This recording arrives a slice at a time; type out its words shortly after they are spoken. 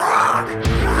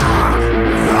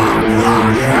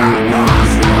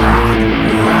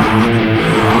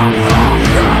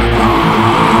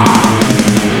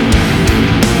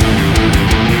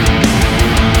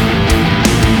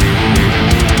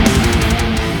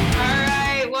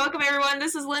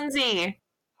Lindsay.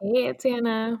 Hey, it's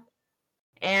Anna.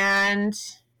 And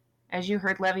as you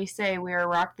heard Levy say, we are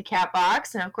Rock the Cat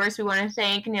Box. And of course, we want to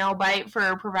thank Nailbite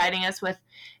for providing us with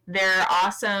their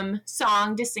awesome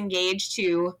song, Disengage,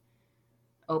 to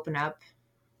open up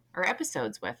our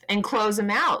episodes with and close them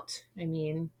out. I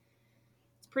mean,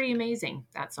 it's pretty amazing,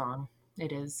 that song.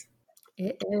 It is.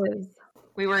 It is.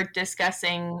 We were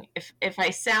discussing if I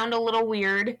sound a little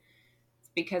weird, it's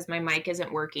because my mic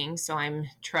isn't working. So I'm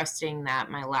trusting that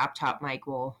my laptop mic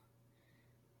will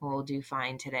do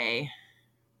fine today.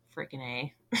 Freaking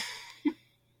A.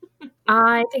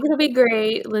 I think it'll be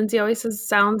great. Lindsay always says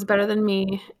sounds better than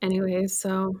me anyway,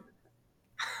 so.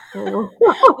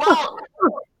 Well,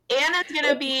 Anna's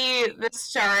going to be the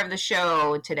star of the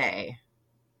show today.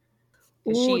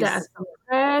 Ooh, that's some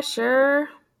pressure.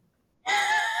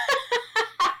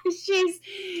 She's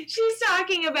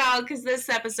talking about, because this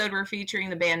episode we're featuring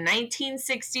the band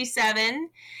 1967.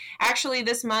 Actually,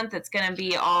 this month it's going to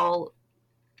be all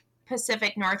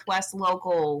Pacific Northwest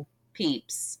local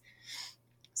peeps.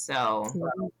 So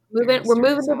we're moving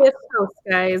to this coast,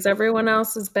 guys. Everyone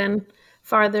else has been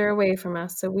farther away from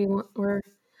us, so we're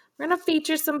gonna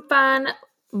feature some fun,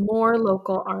 more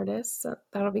local artists. So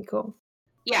that'll be cool.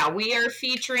 Yeah, we are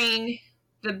featuring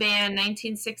the band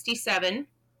 1967.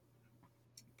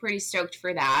 Pretty stoked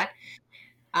for that.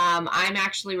 I'm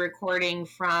actually recording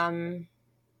from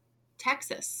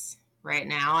Texas right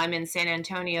now. I'm in San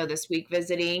Antonio this week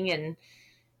visiting, and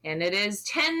it is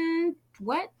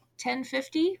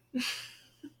 10:50?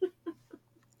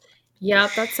 Yeah,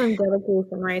 that's some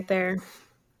dedication right there.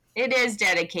 It is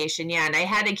dedication, yeah. And I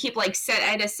had to keep I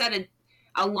had to set an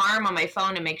alarm on my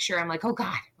phone to make sure. I'm like, oh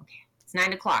God, okay, it's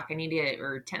 9 o'clock.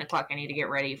 Or 10 o'clock. I need to get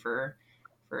ready for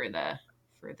the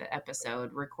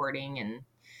episode recording, and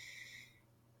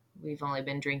we've only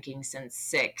been drinking since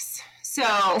 6.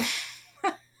 So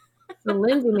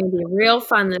Lindsay may be real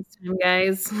fun this time,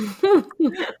 guys. No,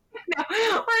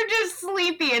 we're just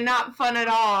sleepy and not fun at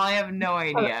all. I have no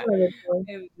idea. I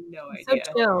have no idea. So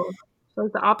chill. So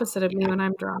it's the opposite of me when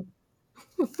I'm drunk.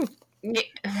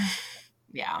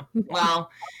 Yeah. Well,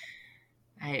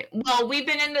 we've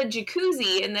been in the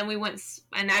jacuzzi, and then we went,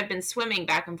 and I've been swimming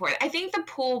back and forth. I think the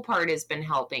pool part has been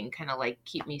helping kind of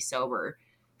keep me sober.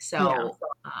 So,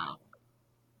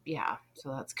 yeah,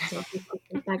 so that's good.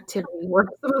 Activity work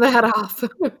some of that off.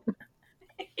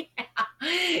 Yeah.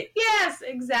 Yes,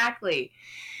 exactly.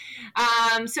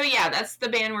 So yeah, that's the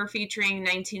band we're featuring,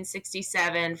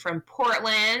 1967 from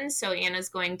Portland. So Anna's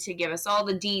going to give us all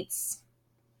the deets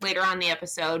later on in the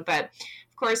episode, but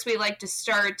of course we like to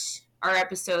start our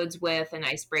episodes with an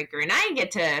icebreaker, and I get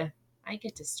to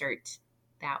start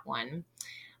that one.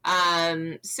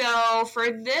 So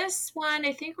for this one,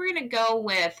 I think we're going to go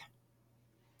with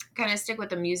kind of stick with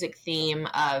the music theme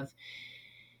of,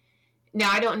 now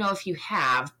I don't know if you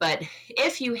have, but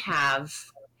if you have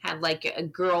had a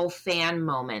girl fan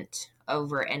moment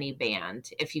over any band,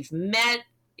 if you've met,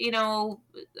 a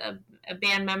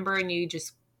band member and you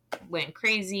just went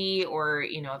crazy, or,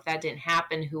 if that didn't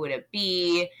happen, who would it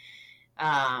be?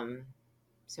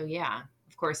 So yeah,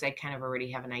 of course I kind of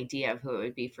already have an idea of who it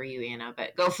would be for you, Anna,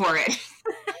 but go for it.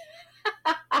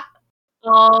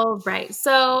 All right.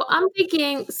 So I'm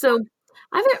thinking,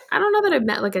 I don't know that I've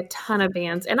met a ton of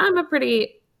bands, and I'm a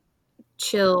pretty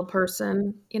chill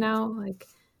person, I don't like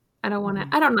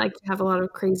to have a lot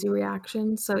of crazy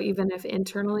reactions. So even if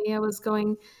internally I was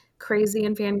going crazy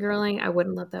and fangirling, I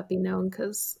wouldn't let that be known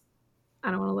because I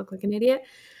don't want to look like an idiot.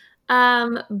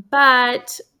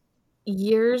 But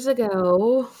years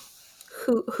ago,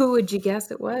 who would you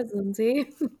guess it was, Lindsay?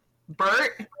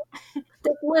 Bert.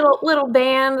 This little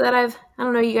band that I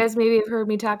don't know, you guys maybe have heard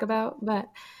me talk about, but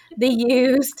The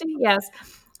Used, yes.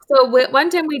 So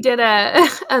one time we did a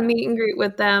meet and greet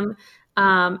with them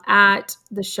at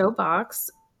the Showbox,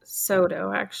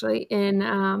 Soto, actually,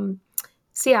 in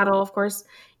Seattle, of course.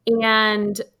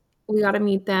 And we got to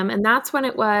meet them. And that's when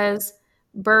it was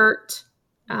Bert,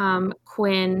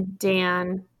 Quinn,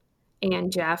 Dan,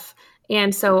 and Jeff.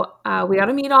 And so we got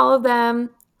to meet all of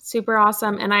them. Super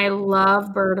awesome. And I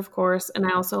love Bert, of course. And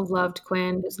I also loved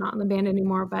Quinn, who's not in the band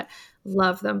anymore, but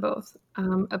love them both.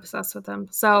 Obsessed with them.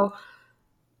 So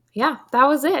yeah, that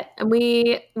was it. And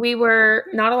we were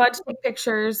not allowed to take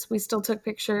pictures. We still took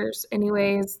pictures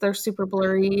anyways. They're super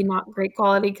blurry, not great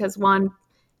quality, because one,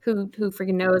 who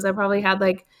freaking knows? I probably had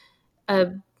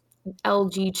a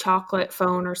LG chocolate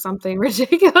phone or something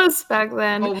ridiculous back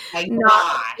then. Oh my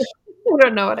gosh. I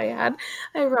don't know what I had.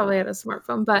 I probably had a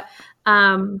smartphone, but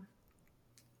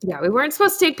yeah, we weren't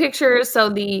supposed to take pictures. So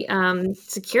the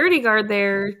security guard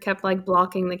there kept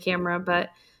blocking the camera, but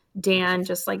Dan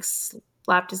just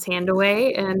flapped his hand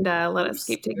away and let us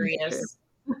keep taking pictures.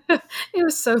 Serious? It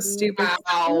was so stupid.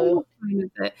 Wow.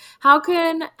 How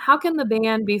can the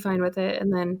band be fine with it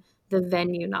and then the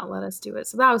venue not let us do it?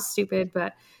 So that was stupid,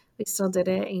 but we still did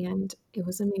it and it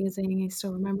was amazing. I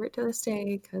still remember it to this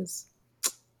day because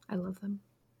I love them.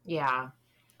 Yeah.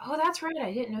 Oh, that's right.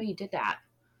 I didn't know you did that.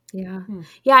 Yeah.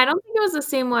 Yeah, I don't think it was the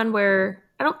same one where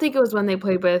I don't think it was when they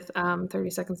played with 30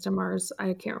 Seconds to Mars.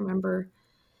 I can't remember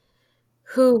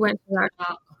who went to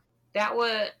that. That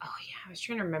was, oh yeah, I was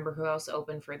trying to remember who else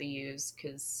opened for the Used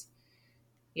because,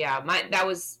 yeah, that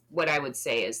was what I would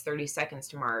say is 30 Seconds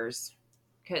to Mars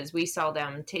because we saw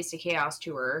them Taste of Chaos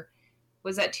tour.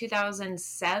 Was that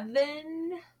 2007?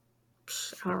 I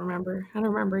don't remember. I don't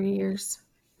remember years.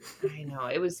 I know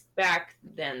it was back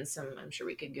then. I'm sure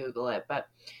we could Google it, but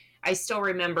I still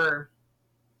remember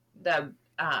the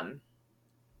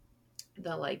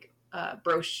like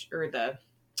brochure or the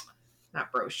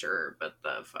not brochure, but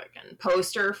the fucking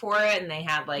poster for it, and they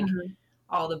had like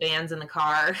all the bands in the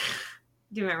car.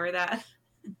 Do you remember that?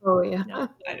 Oh yeah. No,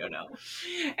 I don't know.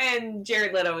 And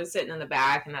Jared Leto was sitting in the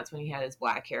back, and that's when he had his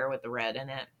black hair with the red in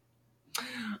it.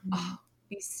 Oh,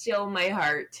 be still my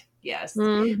heart. Yes.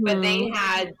 Mm-hmm. But they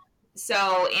had,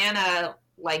 so Anna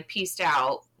like pieced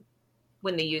out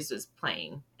when the Used was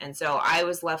playing. And so I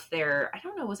was left there. I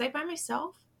don't know. Was I by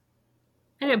myself?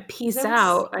 I didn't piece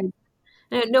out.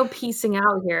 No piecing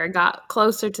out here. I got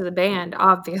closer to the band,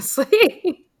 obviously.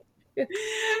 It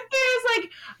was like,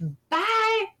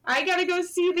 bye. I got to go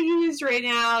see the Used right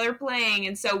now. They're playing.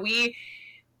 And so we,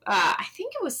 I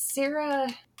think it was Sarah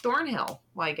Thornhill.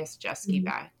 Well, I guess Jesky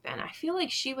back then. I feel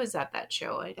like she was at that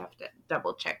show. I'd have to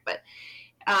double check. But,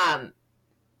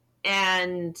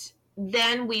 and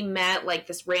then we met like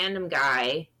this random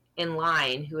guy in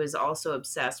line who is also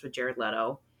obsessed with Jared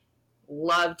Leto.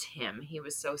 Loved him. He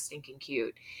was so stinking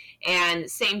cute. And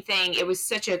same thing. It was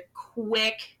such a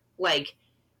quick, like,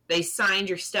 they signed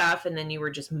your stuff and then you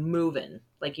were just moving.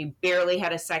 Like you barely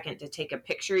had a second to take a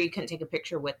picture. You couldn't take a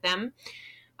picture with them.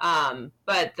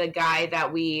 But the guy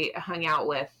that we hung out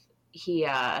with, he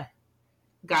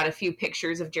got a few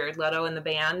pictures of Jared Leto in the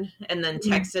band and then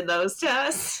texted those to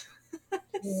us.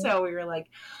 So we were like,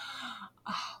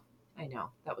 oh, I know.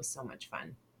 That was so much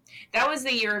fun. That was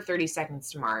the year of 30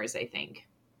 Seconds to Mars, I think.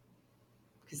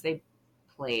 Because they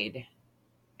played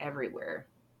everywhere.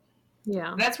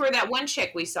 Yeah. That's where that one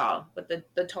chick we saw, with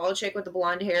the tall chick with the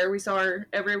blonde hair, we saw her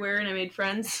everywhere and I made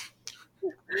friends.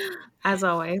 As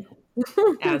always.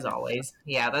 As always.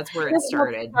 Yeah, that's where it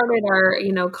started. Started our,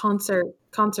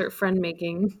 concert friend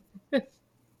making.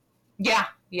 Yeah,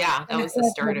 that was the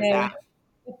start of that.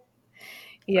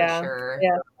 Yeah. For sure.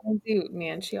 Yeah.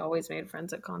 Man, she always made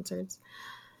friends at concerts.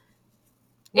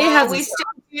 Well, we still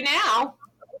do now.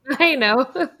 I know.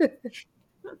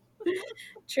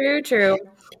 True.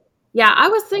 Yeah, I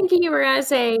was thinking you were gonna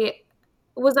say,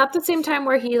 was that the same time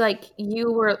where he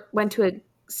went to a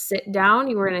sit down,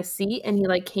 you were in a seat and he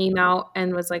like came out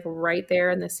and was like right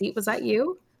there in the seat? Was that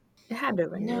you? It had to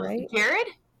have been you, right? Jared?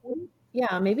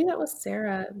 Yeah, maybe that was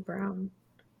Sarah Brown.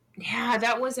 Yeah,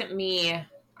 that wasn't me.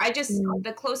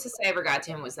 The closest I ever got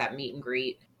to him was that meet and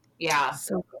greet. Yeah.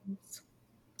 So close.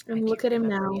 And look at him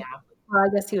now. Yeah. Well, I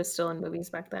guess he was still in movies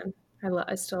back then.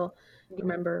 I still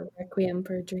remember Requiem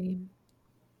for a Dream.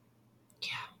 Yeah,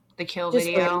 the Kill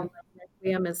video.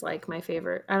 Requiem is like my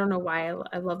favorite. I don't know why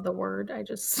I love the word. I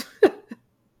just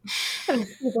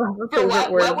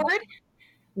What word?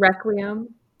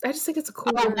 Requiem. I just think it's a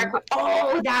cool word.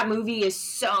 That movie is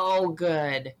so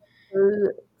good.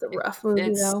 It's a rough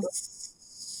movie though.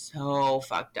 So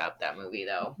fucked up, that movie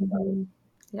though. Mm-hmm.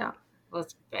 Yeah. Well,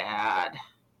 it's bad.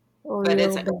 But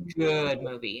it's a good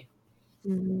movie.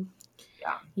 Mm-hmm.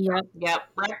 Yeah. Yep.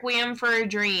 Requiem for a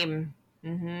Dream.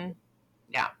 Mm-hmm.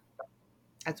 Yeah.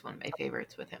 That's one of my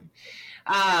favorites with him.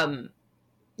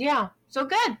 Yeah. So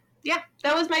good. Yeah.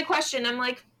 That was my question. I'm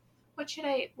like, what should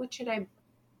I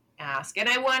ask? And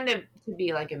I wanted to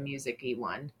be like a music-y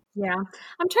one. Yeah.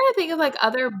 I'm trying to think of like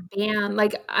other band.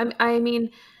 Like, I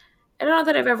mean, I don't know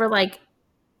that I've ever like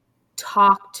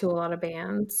talked to a lot of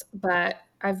bands, but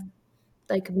I've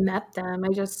like met them.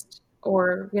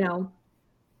 Or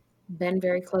been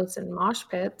very close in mosh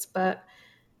pits, but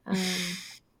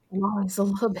I'm always a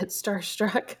little bit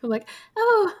starstruck. I'm like,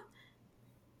 oh,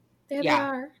 there they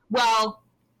are. Well,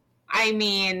 I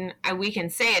mean, we can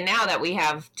say it now that we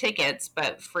have tickets,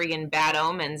 but friggin' Bad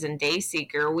Omens and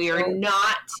Dayseeker, we are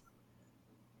not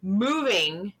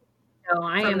moving. No,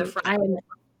 I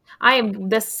am.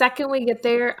 The second we get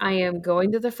there, I am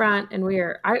going to the front, and we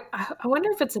are. I wonder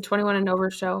if it's a 21 and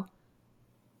over show.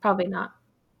 Probably not.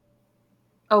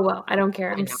 Oh well, I don't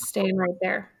care. I'm staying right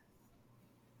there.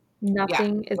 Yeah.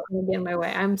 Nothing is going to get in my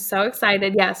way. I'm so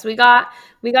excited. Yes, we got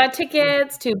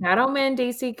tickets to Bad Omen,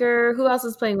 Dayseeker. Who else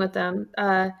is playing with them?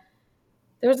 There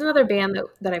was another band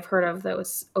that I've heard of that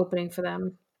was opening for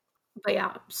them. But yeah,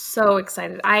 I'm so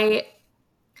excited.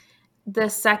 The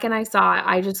second I saw it,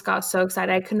 I just got so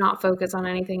excited. I could not focus on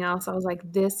anything else. I was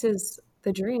like, this is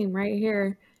the dream right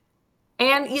here.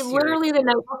 And literally the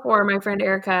night before, my friend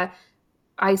Erica,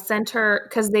 I sent her,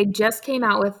 because they just came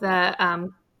out with the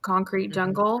Concrete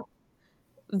Jungle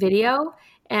video,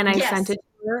 and I sent Yes. it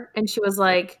to her, and she was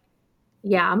like,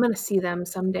 yeah, I'm going to see them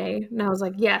someday. And I was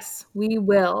like, yes, we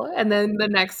will. And then the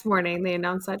next morning, they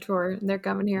announced that tour, and they're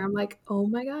coming here. I'm like, oh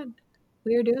my God,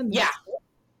 we are doing this. Yeah.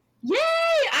 Yay!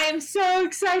 I am so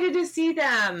excited to see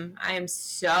them. I am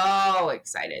so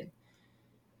excited.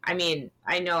 I mean,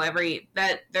 I know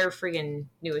their freaking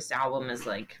newest album is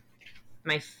like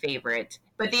my favorite.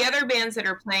 But the other bands that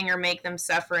are playing are Make Them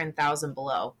Suffer and Thousand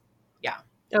Below. Yeah.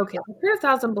 Okay, I've heard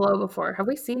 1,000 Below before. Have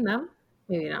we seen them?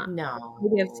 Maybe not. No.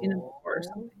 Maybe I've seen them before or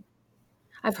something.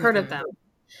 I've heard of Mm-mm. them.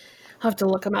 I'll have to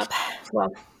look them up.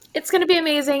 Well, it's going to be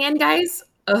amazing. And guys,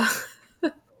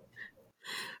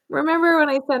 remember when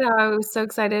I said how I was so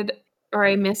excited, or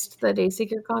I missed the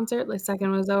Dayseeker concert the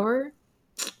second it was over?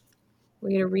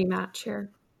 We get a rematch here.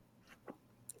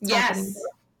 It's happening.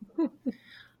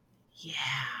 Yeah.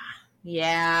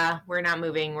 Yeah. We're not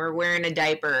moving. We're wearing a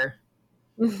diaper.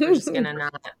 We're just going to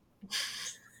not.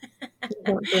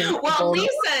 Well, Lisa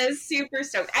is super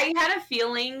stoked. I had a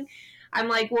feeling, I'm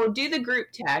like, well, do the group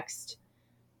text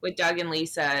with Doug and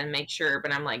Lisa and make sure.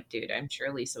 But I'm like, dude, I'm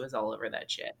sure Lisa was all over that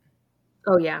shit.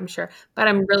 Oh, yeah, I'm sure. But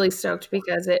I'm really stoked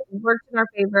because it worked in our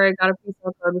favor. I got a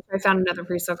pre-sale code, which I found another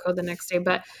pre-sale code the next day.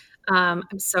 But I'm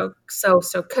so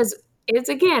stoked because it's,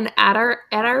 again, at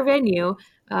our venue,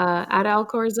 at El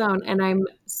Corazon. And I'm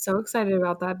so excited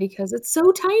about that because it's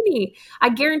so tiny. I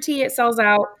guarantee it sells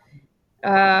out.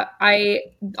 I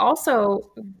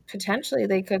also, potentially,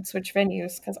 they could switch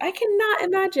venues because I cannot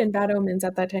imagine Bad Omens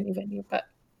at that tiny venue. But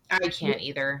I can't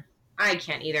either.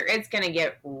 It's going to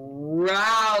get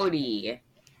rowdy.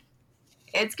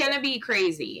 It's going to be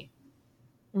crazy.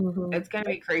 Mm-hmm. It's going to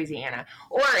be crazy, Anna.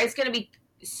 Or it's going to be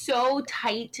so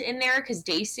tight in there because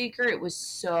Dayseeker, it was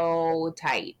so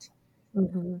tight.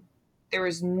 Mm-hmm. There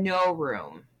was no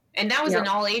room. And that was an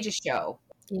all ages show.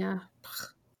 Yeah.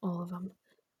 All of them.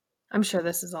 I'm sure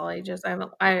this is all ages. I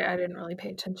didn't really pay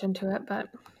attention to it, but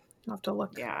I'll have to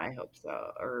look. Yeah, I hope so.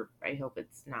 Or I hope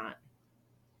it's not.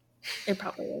 It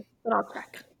probably is, but I'll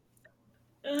check.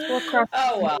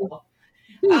 Oh, well.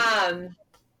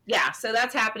 Yeah, so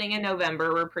that's happening in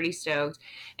November. We're pretty stoked.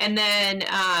 And then,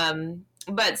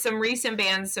 but some recent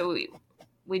bands. So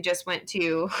we just went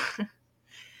to,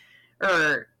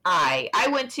 or I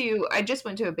just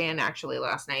went to a band actually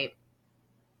last night.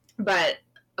 But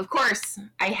of course,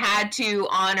 I had to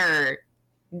honor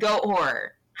Goat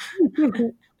Horror.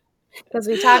 Because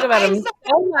we talked about him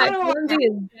so much. Lindsay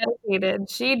is dedicated.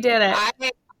 She did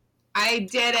it. I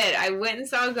did it. I went and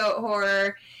saw Goat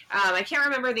Horror. I can't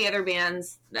remember the other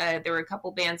bands. There were a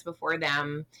couple bands before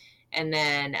them. And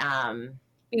then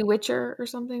Bewitcher or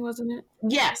something, wasn't it?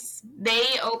 Yes. They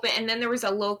opened, and then there was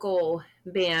a local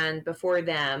band before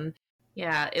them.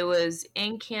 Yeah, it was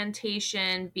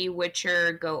Incantation,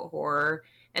 Bewitcher, Goat Horror,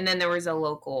 and then there was a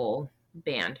local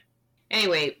band.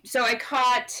 Anyway, so I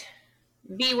caught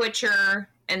Bewitcher,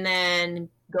 and then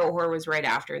Goat Horror was right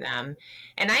after them.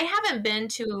 And I haven't been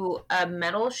to a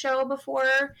metal show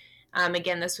before.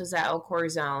 Again, this was at El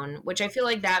Corazon, which I feel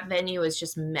like that venue is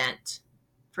just meant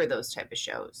for those type of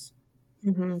shows.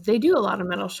 Mm-hmm. They do a lot of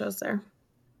metal shows there.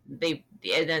 And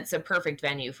it's a perfect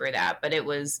venue for that. But they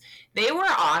were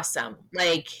awesome.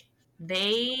 Like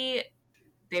they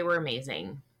were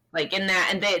amazing. Like in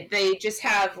that, and they just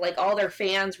have like all their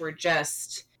fans were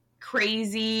just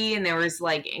crazy, and there was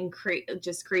like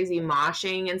just crazy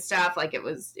moshing and stuff. Like it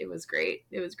was great.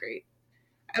 It was great.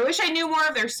 I wish I knew more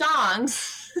of their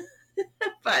songs,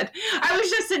 but I was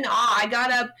just in awe. I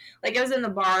got up, like I was in the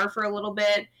bar for a little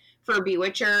bit for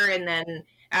Bewitcher, and then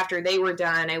after they were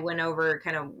done, I went over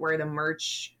kind of where the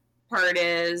merch part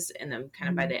is, and then kind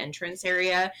of by the entrance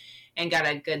area, and got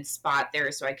a good spot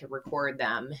there so I could record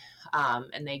them.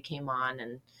 And they came on,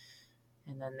 and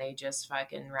then they just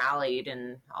fucking rallied,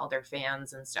 and all their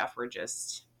fans and stuff were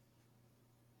just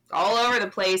all over the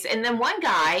place. And then one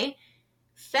guy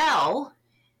fell,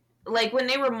 like when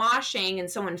they were moshing and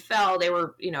someone fell, they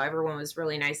were, everyone was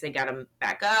really nice. They got him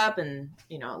back up, and,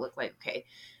 it looked like, okay,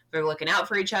 they're looking out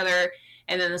for each other.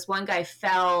 And then this one guy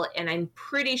fell, and I'm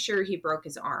pretty sure he broke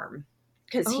his arm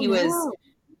because he was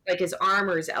like his arm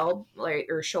or his elbow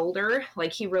or shoulder,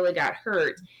 like he really got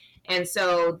hurt. And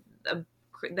so a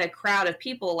the crowd of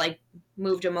people like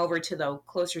moved him over to the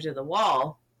closer to the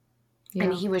wall. Yeah.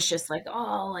 And he was just like,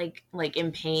 oh, like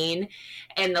in pain.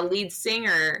 And the lead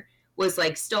singer was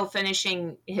like still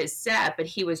finishing his set, but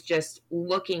he was just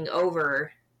looking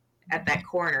over at that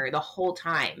corner the whole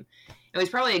time. It was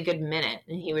probably a good minute.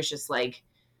 And he was just like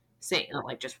saying,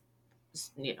 like, just,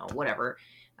 whatever.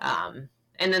 And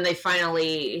then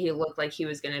he looked like he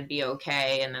was going to be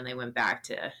okay. And then they went back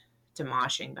to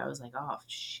moshing. But I was like, oh,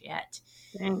 shit.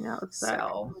 Dang, that was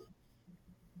so,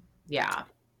 yeah.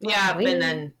 Yeah, and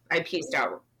then I pieced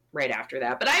out right after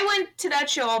that. But I went to that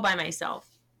show all by myself.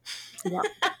 Yep.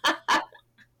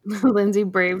 Lindsay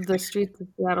braved the streets of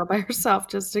Seattle by herself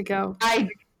just to go. I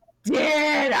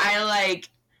did. I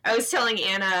was telling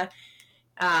Anna,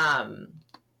 as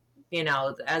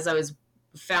I was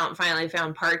finally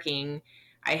found parking,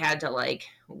 I had to like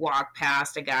walk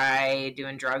past a guy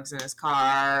doing drugs in his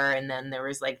car, and then there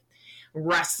was like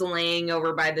rustling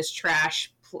over by this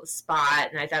trash spot,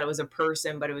 and I thought it was a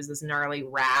person, but it was this gnarly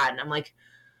rat, and I'm like,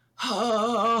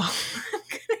 oh, I'm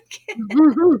gonna get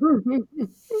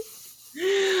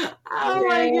oh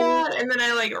my god. And then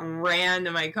I like ran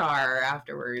to my car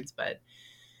afterwards, but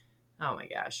oh my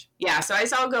gosh. Yeah, so I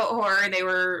saw Goat Horror. They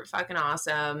were fucking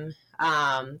awesome.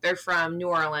 They're from New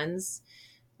Orleans,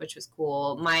 which was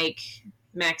cool. Mike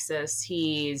Mexis,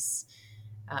 he's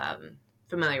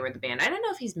familiar with the band. I don't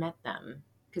know if he's met them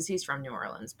because he's from New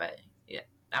Orleans, but yeah,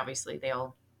 obviously they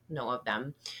all know of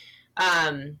them.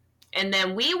 And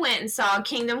then we went and saw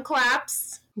Kingdom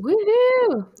Collapse.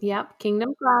 Woohoo! Yep,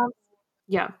 Kingdom Collapse.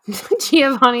 Yeah,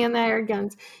 Giovanni and the Hired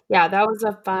Guns. Yeah, that was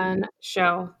a fun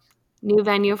show. New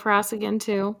venue for us again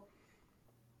too.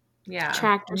 Yeah,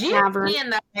 Tractor Tavern. Giovanni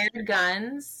and the Hired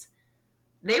Guns.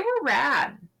 They were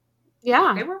rad.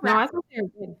 Yeah, they were rad. No, I thought they were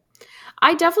good.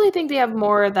 I definitely think they have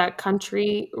more of that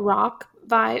country rock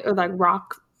vibe, or like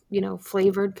rock,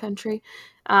 flavored country.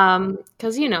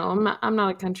 Because I'm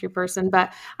not a country person,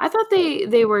 but I thought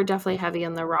they were definitely heavy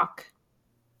in the rock.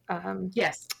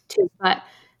 Yes, too. But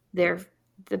the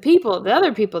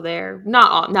other people there,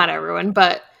 not everyone,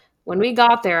 but when we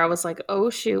got there, I was like, oh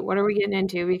shoot, what are we getting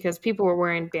into? Because people were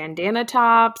wearing bandana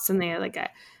tops, and they had like a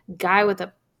guy with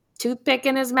a toothpick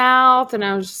in his mouth, and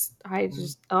I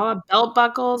just belt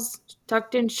buckles,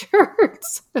 tucked in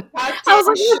shirts. I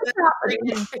was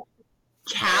like,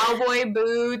 cowboy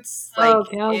boots.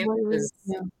 Cowboy boots.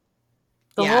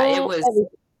 Yeah. It was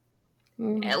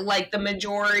like the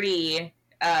majority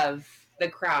of the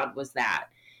crowd was that.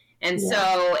 And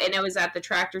and it was at the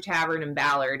Tractor Tavern in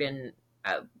Ballard, and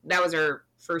that was our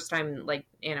first time, like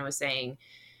Anna was saying.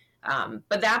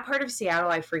 But that part of Seattle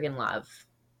I freaking love.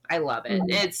 I love it. Mm-hmm.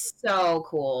 It's so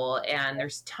cool, and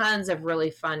there's tons of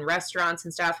really fun restaurants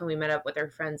and stuff, and we met up with our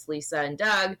friends Lisa and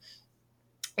Doug,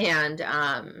 and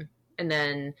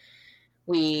then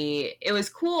it was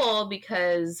cool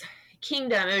because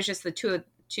Kingdom, it was just the two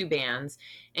bands,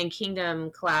 and Kingdom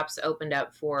Collapse opened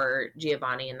up for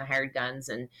Giovanni and the Hired Guns,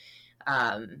 and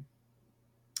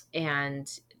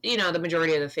the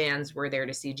majority of the fans were there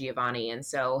to see Giovanni, and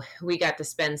so we got to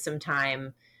spend some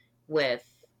time with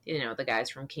the guys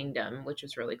from Kingdom, which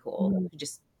was really cool. We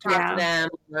just talked to them,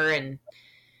 and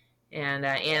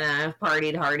Anna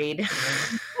partied.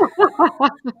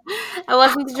 I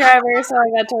wasn't the driver, so I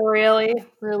got to really,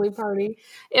 really party.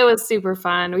 It was super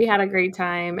fun. We had a great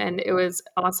time, and it was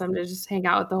awesome to just hang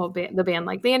out with the whole the band,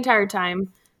 like the entire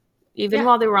time. Even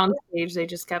while they were on stage, they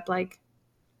just kept they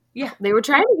were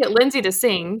trying to get Lindsay to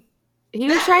sing. He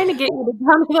was trying to get you to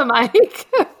come to the mic.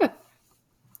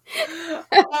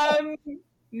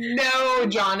 No,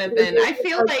 Jonathan. I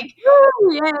feel like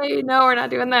yay! No, we're not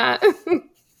doing that.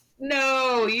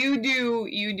 No, you do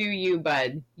you,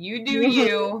 bud. You do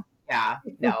you. Yeah,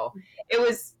 no. It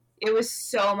was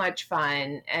so much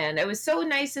fun, and it was so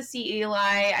nice to see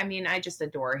Eli. I mean, I just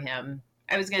adore him.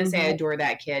 I was going to say I adore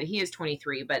that kid. He is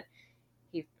 23, but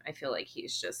I feel like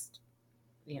he's just,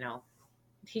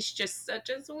 he's just such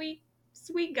a sweet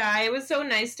guy. It was so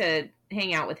nice to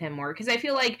hang out with him more, because I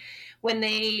feel like when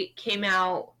they came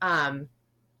out,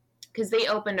 because they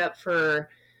opened up for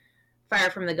Fire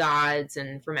from the Gods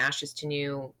and From Ashes to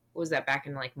New, was that back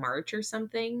in like March or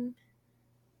something?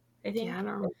 I think. Yeah, I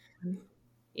don't know.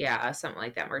 Yeah, something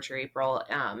like that, March or April.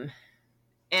 And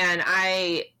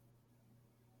I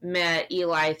met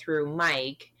Eli through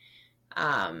Mike.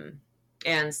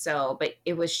 And so, but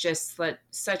it was just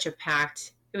such a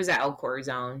packed, it was at Elcor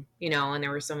Zone, and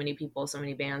there were so many people, so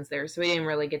many bands there. So we didn't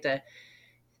really get to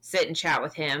sit and chat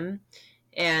with him.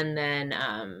 And then,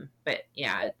 but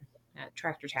yeah, at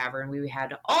Tractor Tavern, we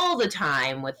had all the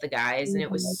time with the guys, and it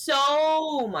was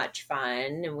so much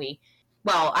fun. And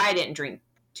I didn't drink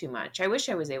too much. I wish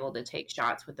I was able to take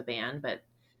shots with the band, but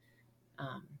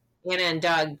Anna and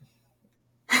Doug.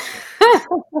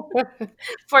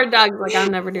 Poor Doug's like,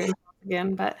 I'm never doing this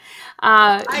again, but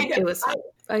it was fun.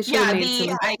 I should have made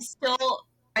some.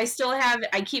 I still have,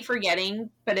 I keep forgetting,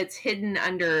 but it's hidden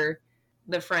under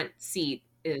the front seat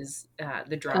is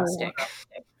the drumstick.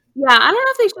 Yeah, I don't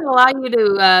know if they should allow you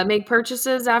to make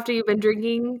purchases after you've been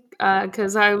drinking,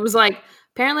 because I was like,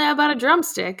 apparently I bought a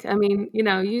drumstick. I mean,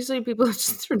 usually people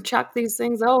just chuck these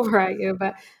things over at you,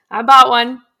 but I bought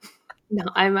one. No,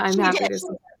 I'm happy to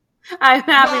support. I'm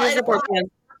happy to support them,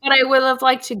 but I would have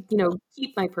liked to,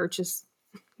 keep my purchase.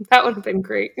 That would have been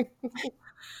great.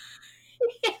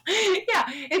 Yeah,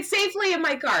 it's safely in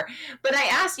my car. But I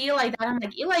asked Eli that. I'm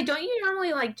like, Eli, don't you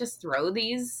normally like just throw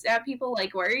these at people?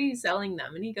 Like, why are you selling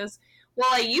them? And he goes, well,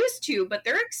 I used to, but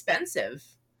they're expensive.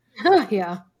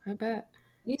 Yeah, I bet.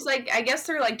 He's like, I guess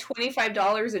they're like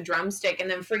 $25 a drumstick. And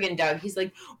then friggin' Doug, he's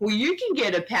like, well, you can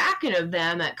get a packet of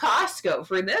them at Costco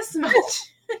for this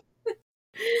much.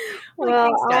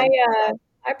 Well,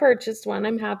 I purchased one.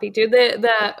 I'm happy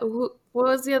to. What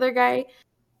was the other guy?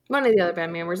 One of the other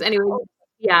band members. Anyway,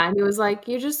 yeah, and he was like,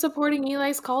 "You're just supporting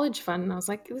Eli's college fund." And I was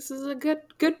like, "This is a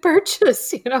good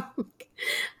purchase," Yeah.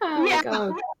 Like,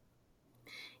 oh.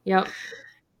 Yep.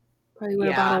 Probably would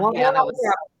have bought a lot. Yeah,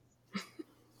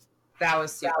 that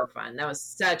was super fun. That was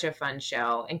such a fun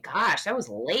show. And gosh, that was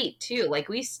late too. Like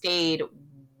we stayed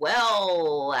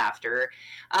well after.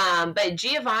 But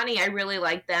Giovanni, I really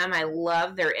liked them. I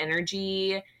love their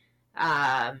energy.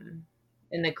 And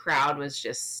the crowd was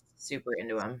just super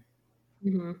into them.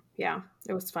 Mm-hmm. Yeah,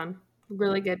 it was fun.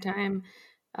 Really good time.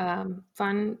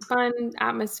 Fun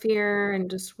atmosphere, and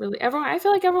just really everyone. I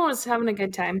feel like everyone was having a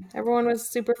good time. Everyone was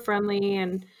super friendly,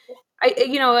 and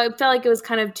I felt like it was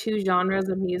kind of two genres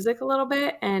of music a little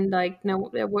bit, and like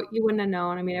what you wouldn't have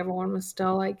known. I mean, everyone was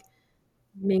still like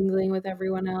mingling with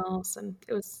everyone else, and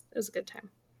it was a good time.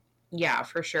 Yeah,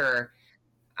 for sure.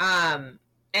 And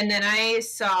then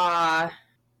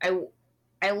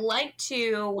I like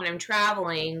to, when I'm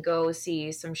traveling, go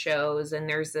see some shows, and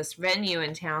there's this venue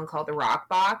in town called the Rock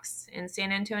Box in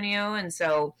San Antonio, and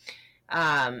so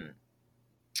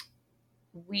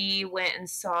we went and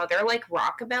saw, they're like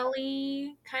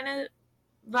rockabilly kind of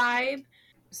vibe.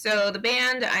 So the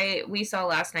band we saw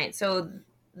last night, so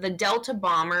the Delta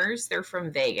Bombers, they're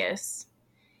from Vegas,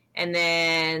 and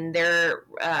then they're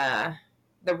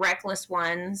the Reckless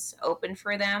Ones opened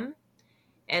for them.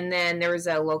 And then there was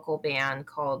a local band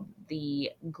called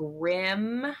the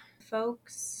Grim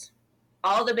Folks.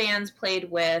 All the bands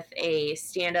played with a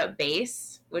stand-up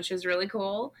bass, which was really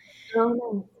cool.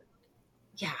 Oh.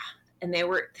 Yeah, and they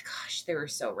were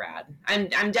so rad.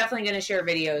 I'm definitely going to share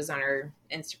videos on our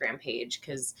Instagram page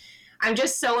because I'm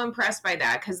just so impressed by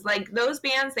that. Because like those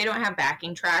bands, they don't have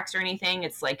backing tracks or anything.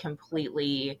 It's like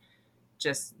completely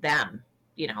just them.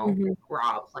 We're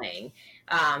all playing.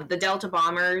 The Delta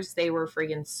Bombers, they were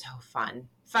friggin' so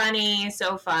funny,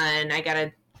 so fun.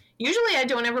 Usually I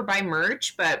don't ever buy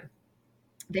merch, but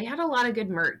they had a lot of good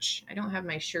merch. I don't have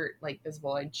my shirt like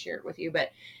visible. I'd share it with you,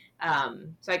 but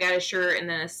so I got a shirt and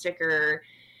then a sticker,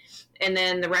 and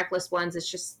then the Reckless Ones, it's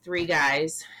just 3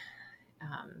 guys.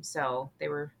 So they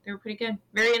were pretty good,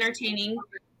 very entertaining.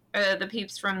 The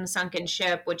peeps from Sunken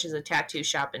Ship, which is a tattoo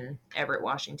shop in Everett,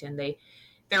 Washington,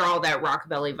 they're all that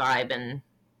rockabilly vibe, and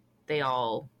they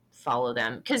all follow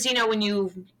them. Because, when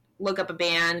you look up a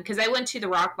band, because I went to the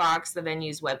Rock Box, the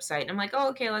venue's website, and I'm like, oh,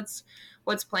 okay,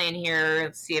 what's playing here?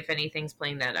 Let's see if anything's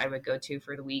playing that I would go to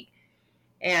for the week.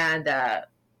 And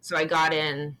so I got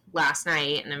in last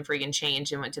night and then freaking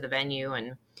changed and went to the venue.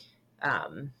 And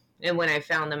when I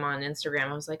found them on Instagram,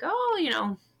 I was like,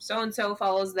 oh, so-and-so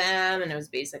follows them. And it was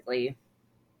basically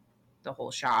the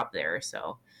whole shop there.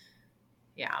 So,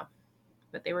 yeah.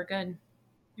 But they were good.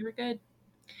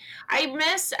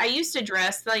 I used to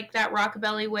dress like that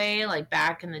rockabilly way, like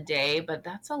back in the day, but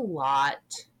that's a lot.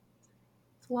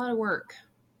 It's a lot of work.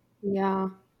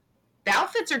 Yeah. The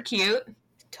outfits are cute.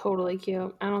 Totally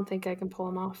cute. I don't think I can pull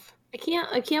them off. I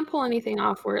can't pull anything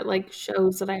off where it like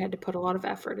shows that I had to put a lot of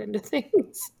effort into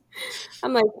things.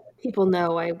 I'm like, people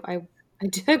know I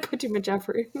put too much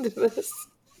effort into this.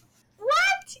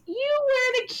 What? You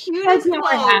wear the cutest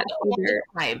clothes all the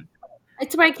time.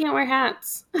 It's why I can't wear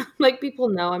hats. Like, people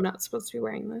know I'm not supposed to be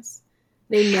wearing this.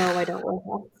 They know I don't wear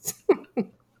hats.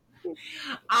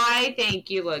 I think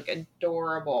you look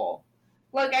adorable.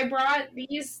 Look, I brought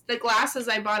the glasses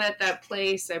I bought at that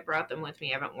place. I brought them with me.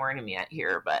 I haven't worn them yet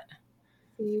here, but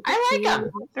I like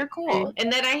them. They're cool.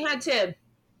 And then I had to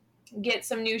get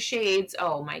some new shades.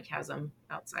 Oh, Mike has them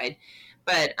outside.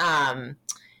 But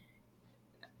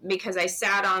because I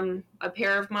sat on a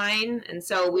pair of mine, and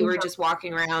so we were just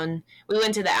walking around. We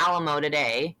went to the Alamo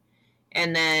today,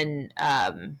 and then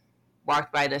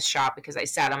walked by this shop because I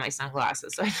sat on my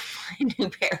sunglasses, so I had a new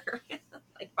pair.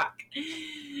 Like, fuck.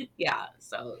 Yeah,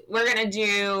 so we're gonna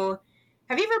do.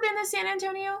 Have you ever been to San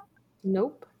Antonio?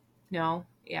 Nope. No.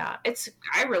 Yeah,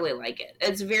 I really like it.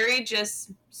 It's very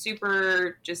just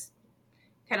super, just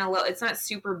kind of low. It's not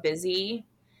super busy.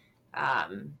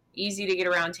 Easy to get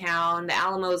around town. The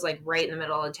Alamo is like right in the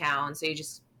middle of town, so you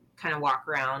just kind of walk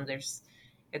around.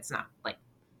 It's not like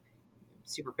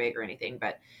super big or anything,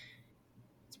 but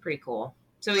it's pretty cool.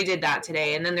 So we did that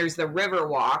today, and then there's the river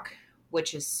walk,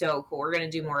 which is so cool. We're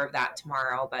gonna do more of that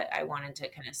tomorrow, but I wanted to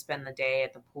kind of spend the day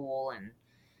at the pool and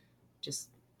just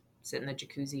sit in the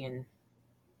jacuzzi and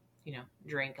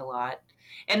drink a lot.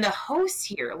 And the hosts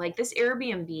here, like this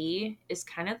Airbnb is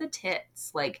kind of the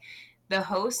tits. Like the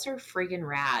hosts are freaking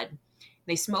rad.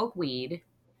 They smoke weed.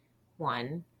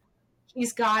 One.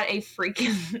 He's got a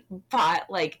freaking pot.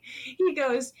 Like he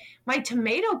goes, my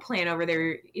tomato plant over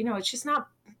there, it's just not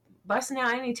busting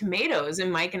out any tomatoes.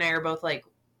 And Mike and I are both like,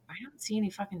 I don't see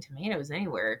any fucking tomatoes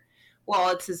anywhere.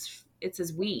 Well, it's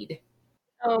his weed.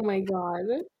 Oh my God.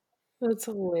 That's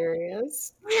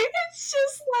hilarious. It's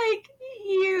just like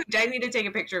huge. I need to take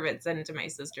a picture of it, send it to my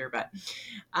sister, but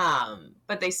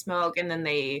they smoke, and then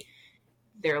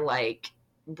they're like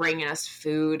bringing us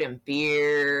food and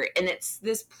beer, and it's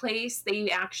this place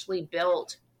they actually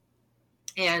built,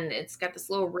 and it's got this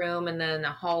little room and then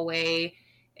a hallway.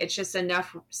 It's just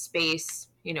enough space,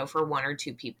 for one or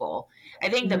two people. I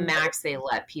think the max they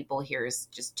let people here is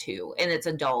just two, and it's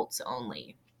adults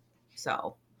only.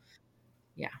 So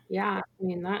yeah. I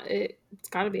mean it's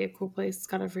got to be a cool place. It's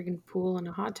got a freaking pool and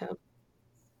a hot tub.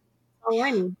 Oh,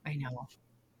 I know.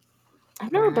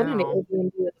 I've never been in an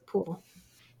Airbnb with a pool.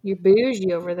 You're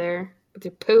bougie over there with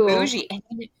your pool. Bougie.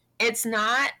 It's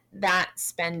not that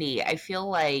spendy. I feel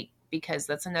like, because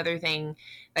that's another thing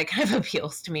that kind of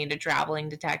appeals to me to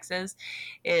traveling to Texas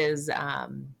is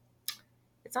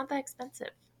it's not that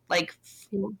expensive. Like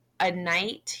a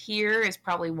night here is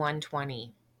probably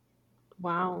 $120.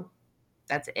 Wow.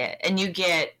 That's it. And you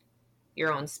get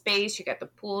your own space. You got the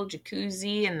pool,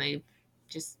 jacuzzi, and they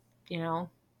just, yeah.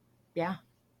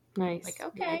 Nice. Like,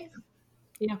 okay.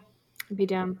 Yeah. I'd be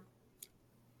down.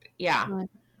 Yeah.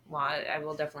 Well, I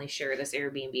will definitely share this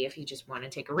Airbnb if you just want to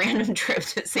take a random trip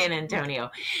to San Antonio.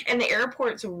 And the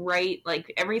airport's right,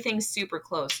 like everything's super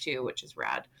close too, which is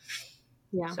rad.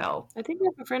 Yeah. So I think I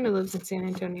have a friend who lives in San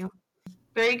Antonio.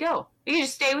 There you go. You can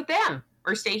just stay with them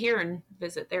or stay here and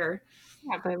visit there.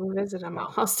 Yeah, if I ever visit them,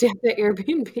 I'll stay at the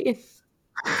Airbnb.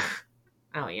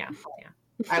 Oh yeah.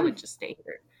 I would just stay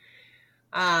here.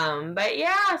 But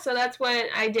yeah, so that's what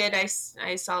I did.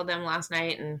 I saw them last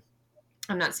night, and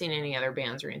I'm not seeing any other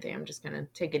bands or anything. I'm just gonna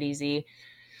take it easy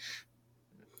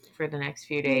for the next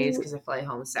few days because I fly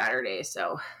home Saturday.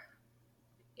 So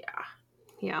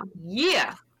yeah.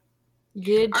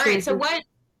 Good. All right. So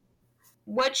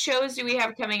what shows do we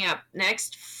have coming up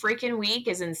next? Freaking week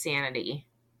is Insanity.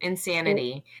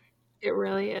 It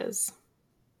really is.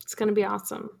 It's gonna be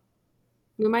awesome.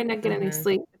 We might not get any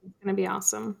sleep, but it's gonna be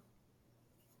awesome.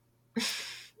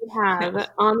 We have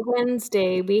on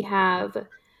Wednesday we have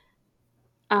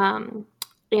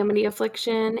Amity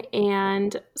Affliction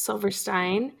and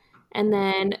Silverstein, and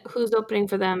then who's opening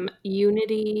for them?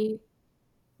 Unity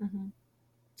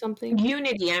something.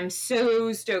 Unity. I'm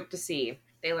so stoked to see.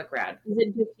 They look rad. Is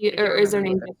it just or is their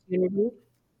name just Unity?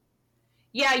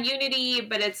 Yeah, Unity,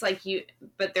 but it's like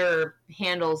but their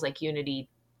handles like Unity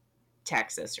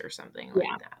Texas or something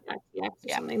like that. Yeah,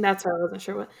 something. That's why I wasn't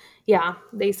sure what. Yeah,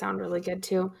 they sound really good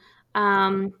too.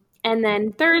 And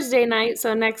then Thursday night,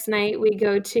 so next night we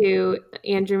go to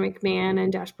Andrew McMahon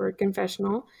and Dashboard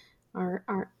Confessional, our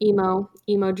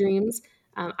emo dreams.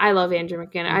 I love Andrew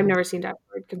McMahon. I've never seen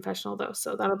Dashboard Confessional though,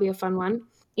 so that'll be a fun one.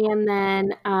 And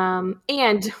then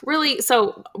and really,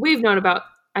 so we've known about.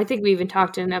 I think we even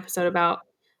talked in an episode about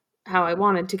how I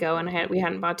wanted to go, and we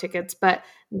hadn't bought tickets, but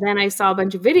then I saw a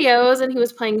bunch of videos, and he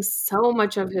was playing so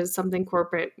much of his Something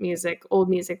Corporate music, old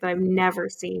music that I've never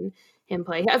seen him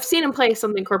play. I've seen him play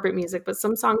Something Corporate music, but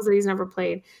some songs that he's never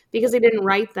played because he didn't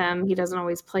write them, he doesn't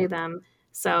always play them.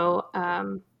 So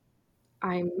I'm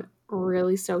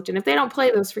really stoked, and if they don't play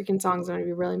those freaking songs, I'm gonna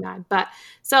be really mad. But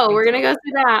so we're gonna go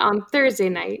through that on Thursday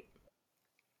night,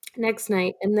 next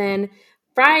night, and then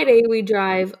Friday, we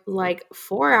drive like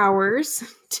 4 hours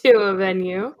to a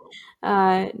venue,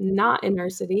 not in our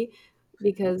city,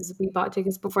 because we bought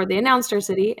tickets before they announced our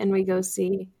city, and we go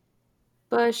see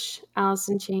Bush, Alice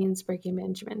in Chains, Breaking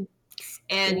Benjamin.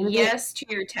 And yes to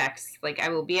your text. Like, I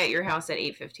will be at your house at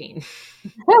 8:15.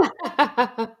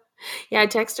 Yeah, I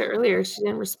texted her earlier. She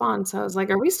didn't respond. So I was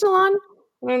like, are we still on?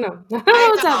 I don't know. I don't know I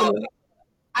what's know. happening.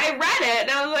 I read it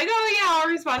and I was like, oh yeah, I'll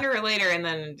respond to her later, and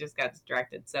then just got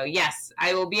distracted. So yes,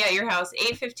 I will be at your house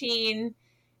 8:15,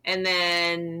 and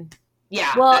then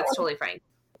that's totally fine.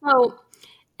 Oh,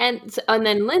 and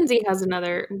then Lindsay has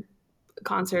another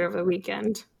concert over the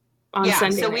weekend on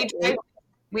Sunday. So night.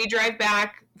 we drive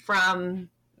back from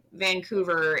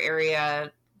Vancouver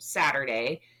area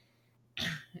Saturday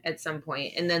at some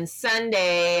point, and then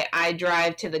Sunday I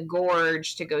drive to the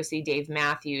Gorge to go see Dave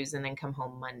Matthews, and then come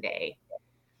home Monday.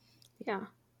 Yeah.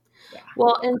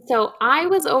 Well, and so I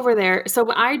was over there.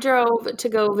 So I drove to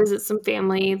go visit some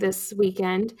family this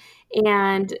weekend,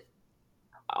 and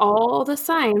all the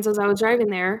signs as I was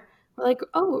driving there were like,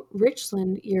 oh,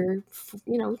 Richland, you're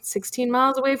 16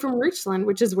 miles away from Richland,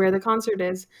 which is where the concert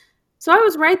is. So I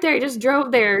was right there. I just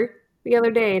drove there the other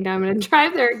day, and now I'm going to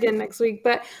drive there again next week.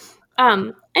 But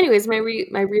anyways, my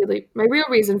real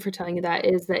reason for telling you that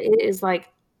is that it is like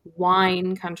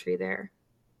wine country there.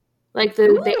 Like the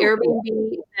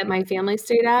Airbnb that my family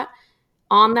stayed at,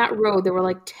 on that road, there were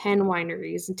like 10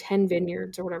 wineries and 10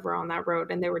 vineyards or whatever on that road.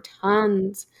 And there were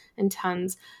tons and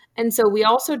tons. And so we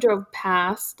also drove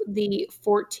past the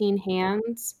 14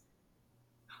 Hands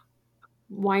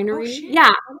winery.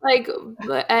 Yeah. Like,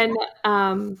 and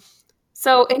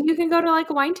so, and you can go to like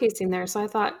a wine tasting there. So I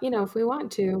thought, if we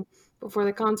want to, before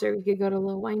the concert, we could go to a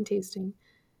little wine tasting.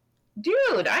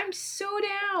 Dude, I'm so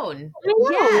down.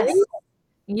 Yes.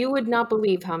 You would not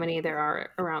believe how many there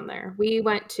are around there. We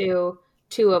went to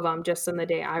 2 of them just in the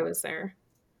day I was there.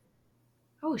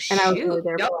 Oh, shoot. And I was only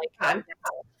there for like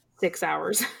 6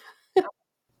 hours.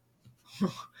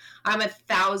 I'm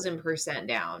 1,000%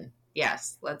 down.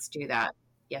 Yes, let's do that.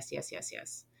 Yes.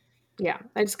 Yeah,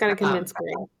 I just got to convince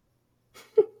Greg.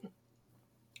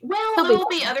 Well, there'll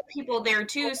be other people there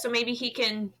too, so maybe he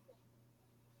can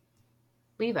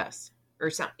leave us or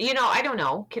something. I don't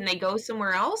know. Can they go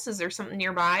somewhere else? Is there something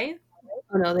nearby?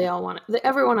 Oh no, they all want it.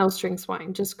 Everyone else drinks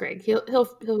wine. Just Greg. He'll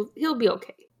be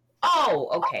okay. Oh,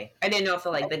 okay. I didn't know if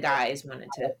the guys wanted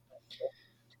to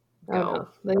go. Oh,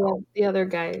 no. The other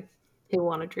guy, he'll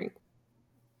want to drink.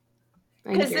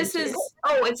 Because this is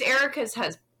it's Erica's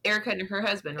husband. Erica and her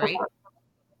husband, right?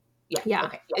 Yeah.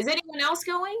 Okay. Is anyone else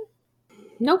going?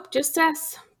 Nope, just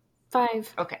us.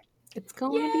 5. Okay. It's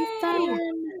going to be fun.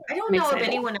 I don't know if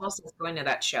anyone else is going to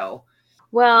that show.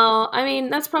 Well, I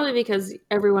mean, that's probably because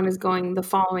everyone is going the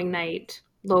following night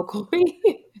locally.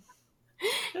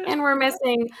 And we're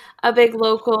missing a big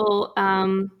local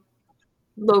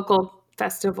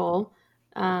festival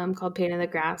called Pain in the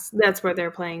Grass. That's where they're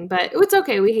playing. But it's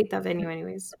okay. We hate that venue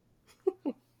anyways.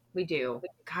 We do.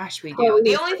 Gosh, we do.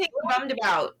 The only thing I'm bummed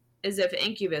about is if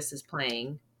Incubus is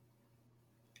playing.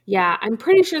 Yeah, I'm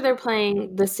pretty sure they're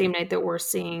playing the same night that we're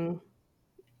seeing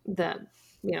the,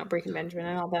 Breaking Benjamin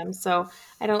and all them. So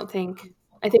I think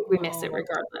we miss it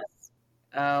regardless.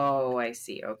 Oh, I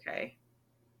see. Okay.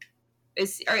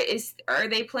 Are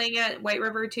they playing at White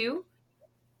River too?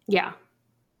 Yeah.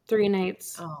 3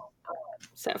 nights. Oh.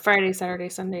 So Friday, Saturday,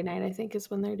 Sunday night, I think is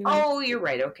when they're doing. Oh, you're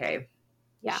right. Okay.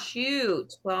 Yeah.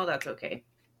 Shoot. Well, that's okay.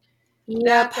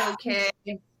 Yep. That's okay.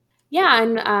 Yeah,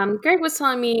 and Greg was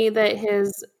telling me that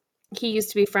he used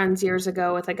to be friends years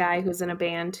ago with a guy who's in a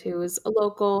band who is a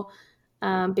local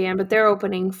band, but they're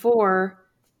opening for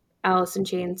Alice in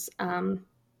Chains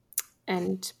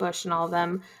and Bush and all of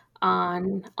them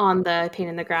on the Pain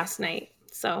in the Grass night.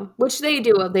 So, which they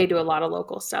do a lot of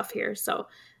local stuff here. So,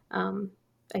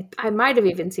 I might have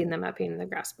even seen them at Pain in the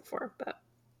Grass before, but.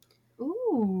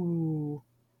 Ooh.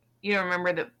 You don't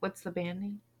remember what's the band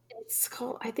name? It's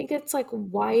called, I think it's like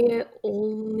Wyatt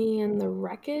Olney and the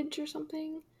Wreckage or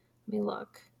something. Let me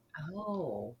look.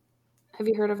 Oh. Have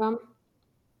you heard of them?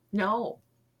 No.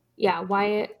 Yeah,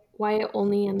 Wyatt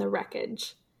Olney and the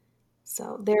Wreckage.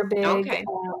 So they're big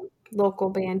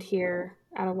local band here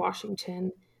out of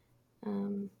Washington.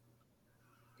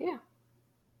 Yeah.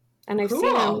 And I've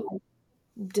seen them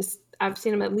I've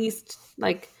seen them at least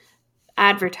like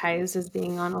advertised as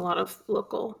being on a lot of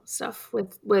local stuff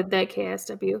with that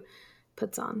KSW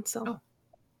puts on. So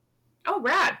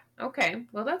rad. Okay,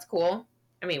 well that's cool.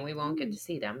 I mean, we won't get to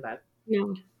see them, but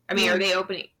no. I mean, are they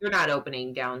opening? They're not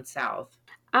opening down south.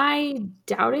 I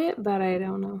doubt it, but I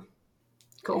don't know.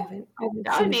 Cool.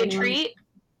 That would be a treat.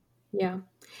 Yeah.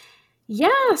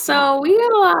 So we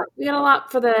got a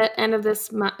lot for the end of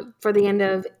this month, for the end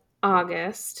of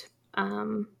August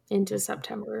into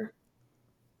September.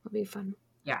 It'll be fun.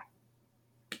 Yeah.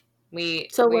 Go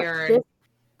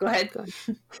ahead.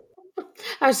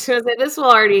 I was going to say, this will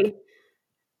already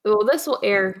Well, this will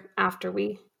air after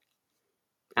we've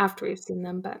seen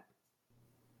them, but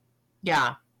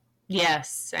Yeah.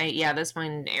 Yes. Yeah, this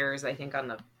one airs, I think,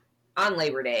 on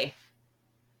Labor Day.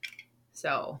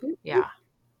 So, yeah.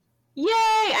 Yay!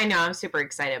 I know, I'm super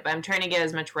excited, but I'm trying to get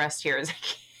as much rest here as I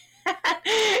can.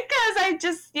 Because I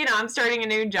just, I'm starting a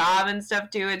new job and stuff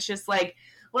too. It's just like,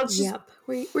 let's just. Yep.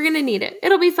 We're gonna need it.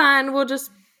 It'll be fun. We'll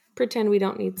just pretend we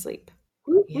don't need sleep.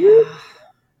 Yeah.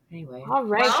 Anyway. All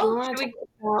right. Well,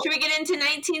 should we get into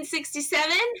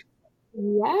 1967?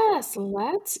 Yes,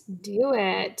 let's do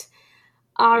it.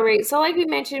 All right. So, like we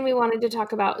mentioned, we wanted to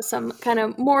talk about some kind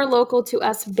of more local to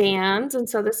us bands. And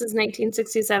so, this is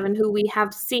 1967, who we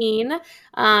have seen.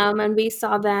 And we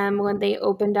saw them when they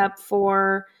opened up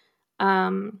for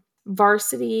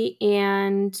Varsity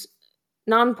and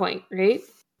Nonpoint, right?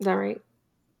 Is that right?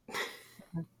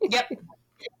 Yep.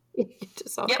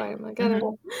 Just all Yep. quiet. I'm like, I don't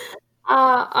know.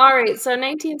 All right, so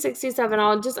 1967.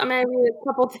 I'm gonna read a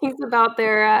couple things about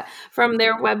their from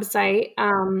their website.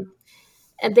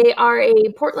 And they are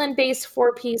a Portland-based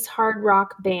four-piece hard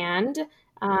rock band.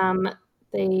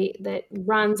 That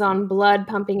runs on blood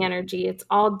pumping energy. It's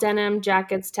all denim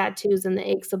jackets, tattoos, and the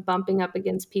aches of bumping up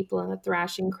against people in a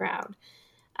thrashing crowd.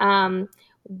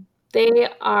 They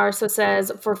are, so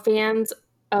says, for fans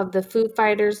of the Foo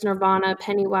Fighters, Nirvana,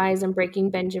 Pennywise, and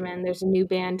Breaking Benjamin, there's a new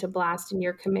band to blast in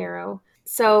your Camaro.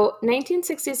 So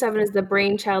 1967 is the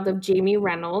brainchild of Jamie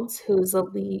Reynolds, who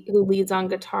leads on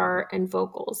guitar and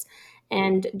vocals.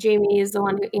 And Jamie is the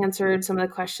one who answered some of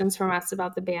the questions from us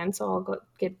about the band, so I'll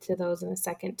get to those in a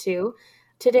second too.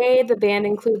 Today, the band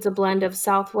includes a blend of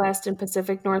Southwest and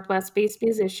Pacific Northwest-based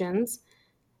musicians.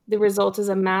 The result is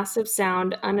a massive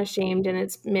sound, unashamed in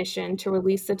its mission to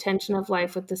release the tension of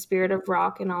life with the spirit of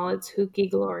rock in all its hooky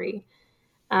glory.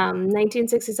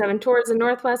 1967 tours the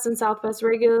Northwest and Southwest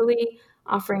regularly,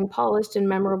 offering polished and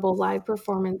memorable live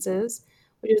performances,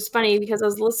 which is funny because I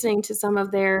was listening to some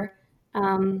of their,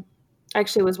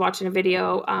 actually was watching a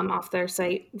video off their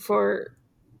site for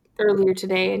earlier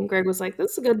today, and Greg was like,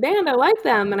 "This is a good band. I like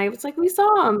them." And I was like, "We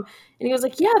saw them," and he was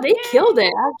like, "Yeah, they killed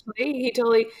it." Actually, he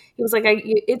was like,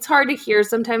 "It's hard to hear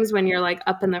sometimes when you're like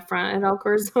up in the front at El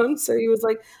Corazon." So he was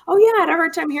like, "Oh yeah, I had a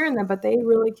hard time hearing them, but they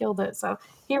really killed it." So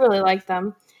he really liked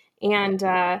them, and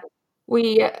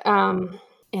we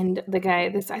and the guy,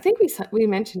 this I think we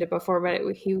mentioned it before, but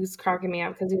he was cracking me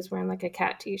up because he was wearing like a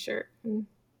cat T-shirt.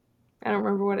 I don't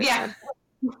remember what it said.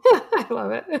 I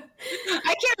love it.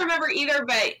 I can't remember either,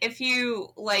 but if you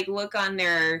like look on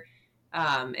their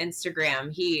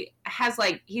Instagram,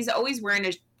 he's always wearing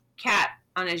a cat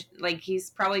on his, like, he's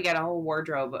probably got a whole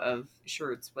wardrobe of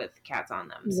shirts with cats on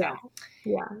them. So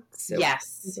yeah. So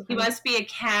yes, he must be a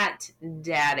cat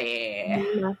daddy.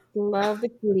 He must love the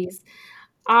kitties.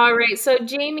 All right, so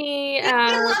Jamie,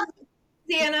 Xana,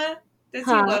 does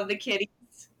he love the kitties?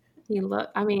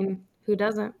 I mean, who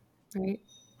doesn't, right?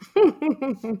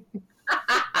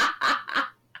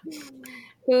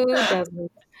 Who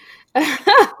doesn't?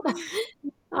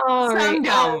 All right.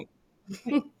 Don't.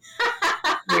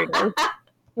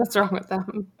 What's wrong with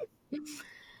them?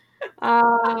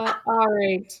 All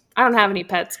right. I don't have any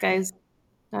pets, guys.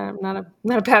 I'm not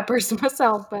a pet person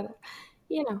myself, but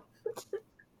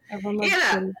everyone loves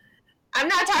kitties. I'm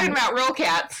not talking about real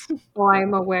cats. Oh,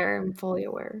 I'm aware. I'm fully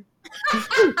aware.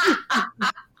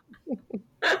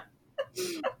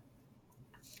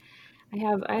 I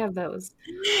have those.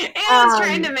 And I was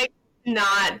trying to make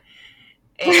not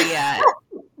a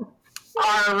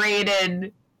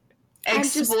R-rated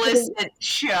explicit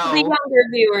show. The younger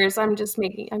viewers, I don't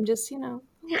know.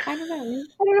 I don't know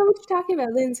what you're talking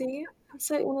about, Lindsay. I'm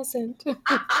so innocent.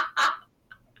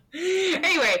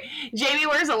 Anyway, Jamie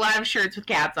wears a lot of shirts with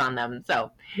cats on them,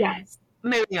 so yes.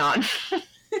 Moving on.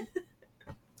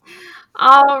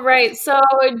 All right, so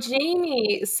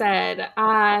Jamie said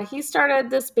he started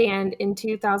this band in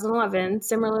 2011,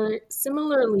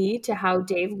 similarly to how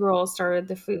Dave Grohl started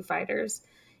the Foo Fighters.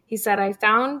 He said, "I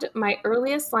found my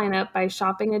earliest lineup by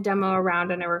shopping a demo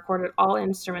around, and I recorded all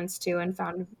instruments too and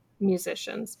found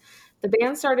musicians. The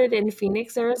band started in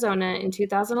Phoenix, Arizona in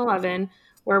 2011,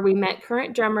 where we met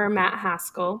current drummer Matt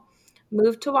Haskell,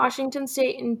 moved to Washington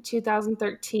State in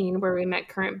 2013, where we met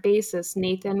current bassist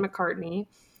Nathan McCartney.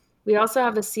 We also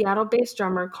have a Seattle-based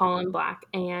drummer, Colin Black,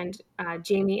 and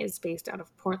Jamie is based out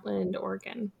of Portland,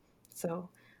 Oregon. So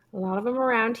a lot of them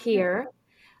around here.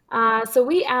 So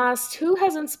we asked, who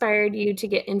has inspired you to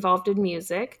get involved in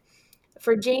music?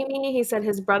 For Jamie, he said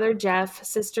his brother Jeff,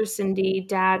 sister Cindy,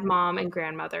 dad, mom, and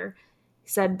grandmother. He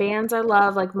said bands I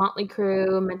love like Motley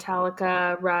Crue,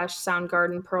 Metallica, Rush,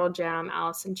 Soundgarden, Pearl Jam,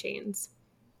 Alice in Chains.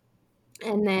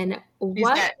 And then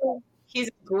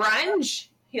He's grunge?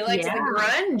 He likes Yeah. the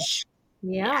grunge.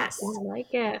 Yeah, Yes. I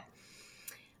like it.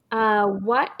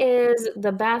 What is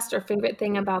the best or favorite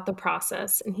thing about the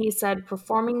process? And he said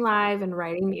performing live and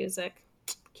writing music.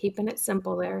 Keeping it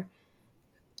simple there.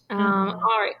 All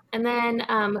right. And then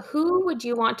who would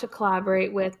you want to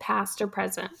collaborate with, past or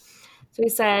present? So he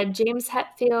said James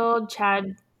Hetfield,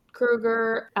 Chad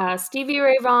Kruger, Stevie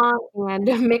Ray Vaughan, and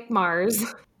Mick Mars.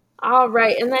 All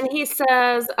right. And then he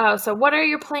says, so what are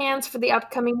your plans for the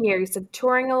upcoming year? He said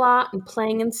touring a lot and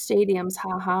playing in stadiums.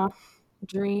 Haha.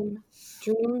 Dream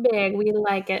big. We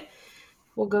like it.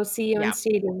 We'll go see you in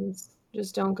stadiums.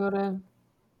 Just don't go to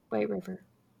White River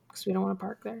because we don't want to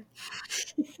park there.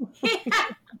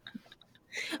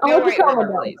 No White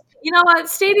River, please. You know what?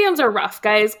 Stadiums are rough,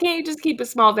 guys. Can't you just keep it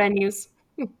small venues?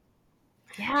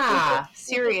 Yeah,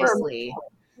 seriously.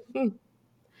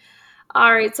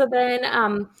 All right. So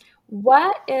then,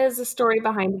 what is the story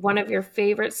behind one of your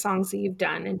favorite songs that you've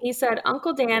done? And he said,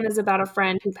 Uncle Dan is about a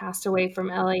friend who passed away from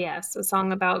LAS, a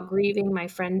song about grieving my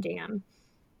friend Dan.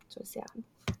 So sad.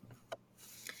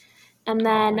 And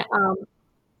then,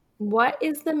 what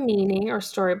is the meaning or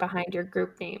story behind your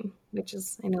group name? Which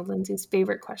is, I know, Lindsay's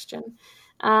favorite question.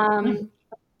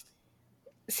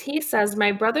 He says,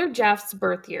 my brother Jeff's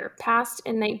birth year, passed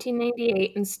in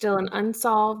 1998 and still an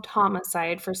unsolved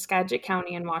homicide for Skagit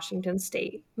County in Washington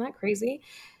State. Isn't that crazy?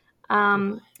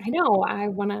 I know. I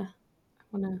want to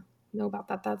know about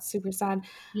that. That's super sad.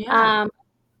 Yeah.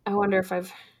 I wonder if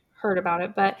I've heard about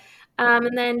it. But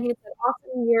and then he said,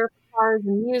 awesome year for cars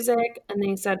and music. And then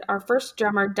he said, our first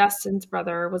drummer, Dustin's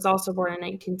brother, was also born in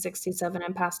 1967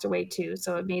 and passed away too.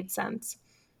 So it made sense.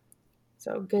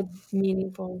 So good,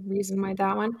 meaningful reason why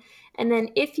that one. And then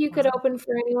if you could open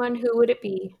for anyone, who would it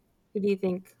be? Who do you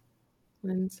think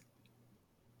wins?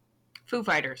 Foo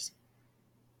Fighters.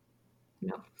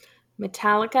 No.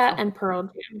 Metallica and Pearl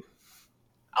Jam.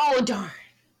 Oh, darn.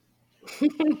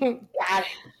 Got it.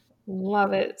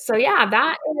 Love it. So yeah,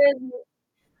 that is...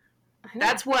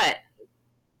 That's what?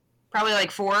 Probably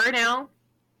like 4 now?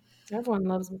 Everyone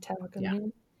loves Metallica, Yeah.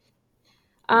 man.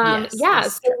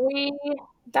 Yes, so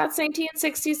that's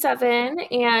 1967,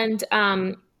 and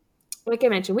like I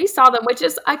mentioned, we saw them, which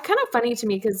is kind of funny to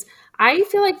me because I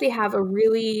feel like they have a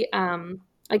really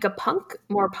like a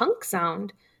more punk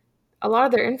sound. A lot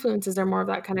of their influences are more of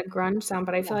that kind of grunge sound,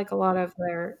 but I feel like a lot of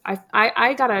their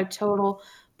I got a total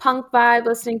punk vibe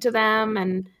listening to them,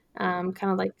 and kind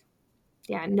of like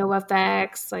no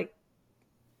effects, like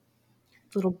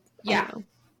little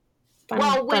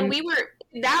when we were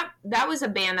that was a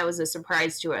band that was a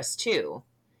surprise to us too,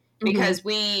 because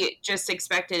we just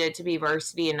expected it to be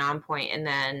Varsity and Nonpoint, and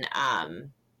then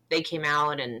they came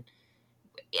out, and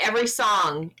every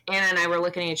song, Anna and I were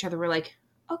looking at each other, we're like,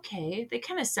 okay, they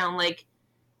kind of sound like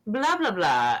blah blah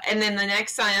blah, and then the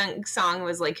next song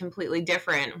was like completely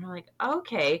different, and we're like,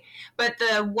 okay, but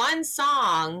the one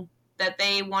song that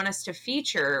they want us to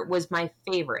feature was my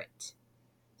favorite,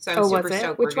 so I'm super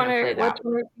stoked. Which one are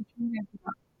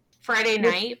Friday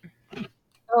Night.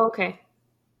 Oh, okay.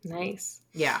 Nice.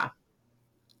 Yeah.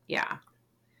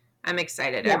 I'm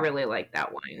excited. I really like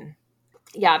that one.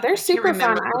 Yeah, they're super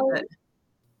fun.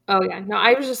 Oh yeah, no,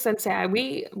 I was just gonna say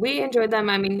we enjoyed them.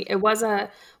 I mean, it was a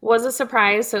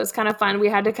surprise, so it's kind of fun. We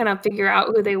had to kind of figure out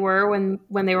who they were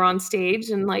when they were on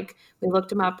stage, and like we looked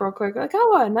them up real quick, like,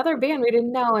 oh, another band we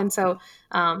didn't know, and so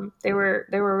they were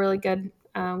really good.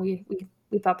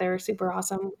 We thought they were super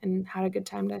awesome and had a good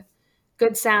time.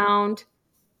 Good sound,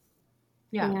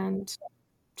 and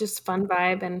just fun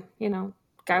vibe, and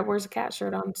guy wears a cat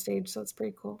shirt on stage, so it's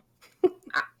pretty cool.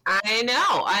 I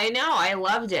know. I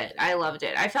loved it.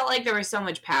 I felt like there was so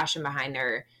much passion behind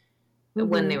her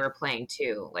when they were playing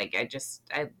too. Like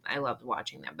I loved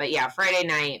watching them. But yeah, Friday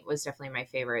Night was definitely my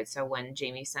favorite. So when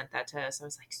Jamie sent that to us, I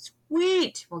was like,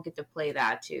 sweet, we'll get to play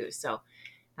that too. So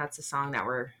that's a song that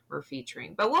we're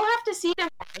featuring. But we'll have to see them.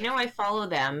 I follow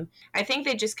them. I think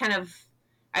they just kind of,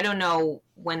 I don't know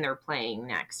when they're playing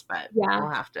next, but we'll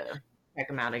have to check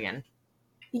them out again.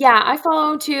 Yeah, I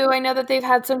follow them too. I know that they've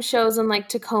had some shows in like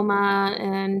Tacoma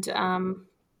and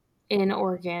in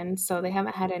Oregon, so they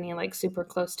haven't had any like super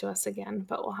close to us again.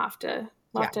 But we'll have to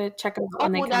check them out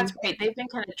when they come. That's great. They've been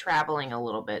kind of traveling a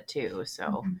little bit too,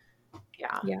 so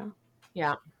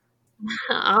yeah.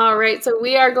 All right, so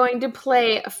we are going to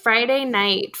play Friday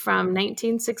Night from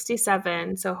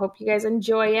 1967. So hope you guys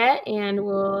enjoy it, and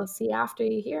we'll see you after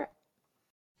you hear it.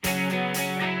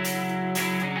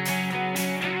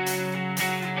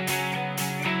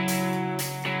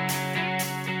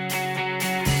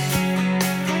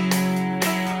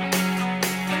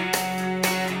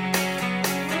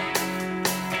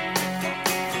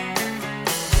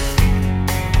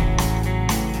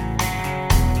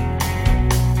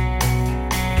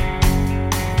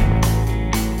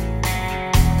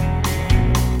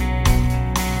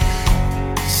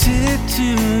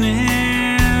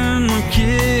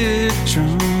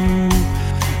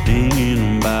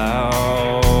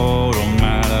 about all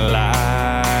my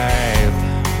life.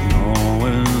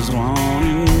 Always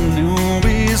wanting to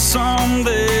be something.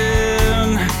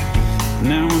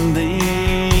 Now and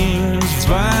then it's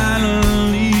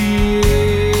finally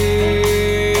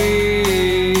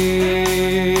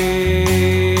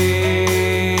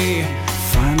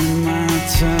finding my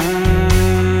time.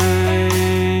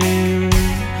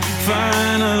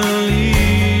 Finally.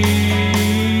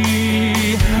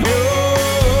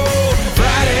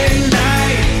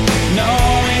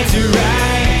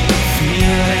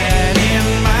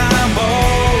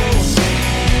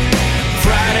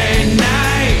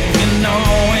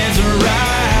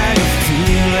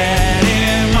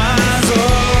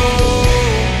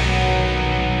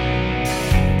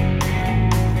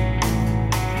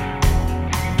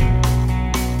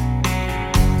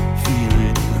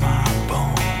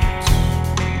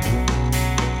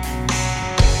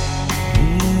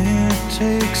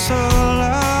 Takes a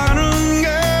lot of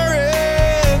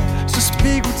courage to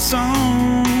speak what's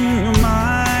on your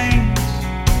mind.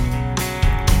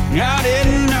 I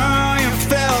didn't know you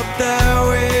felt that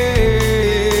way.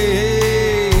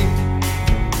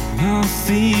 I'll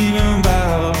think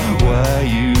about what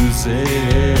you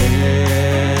said.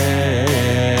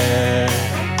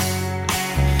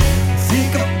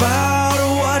 Think about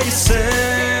what he said.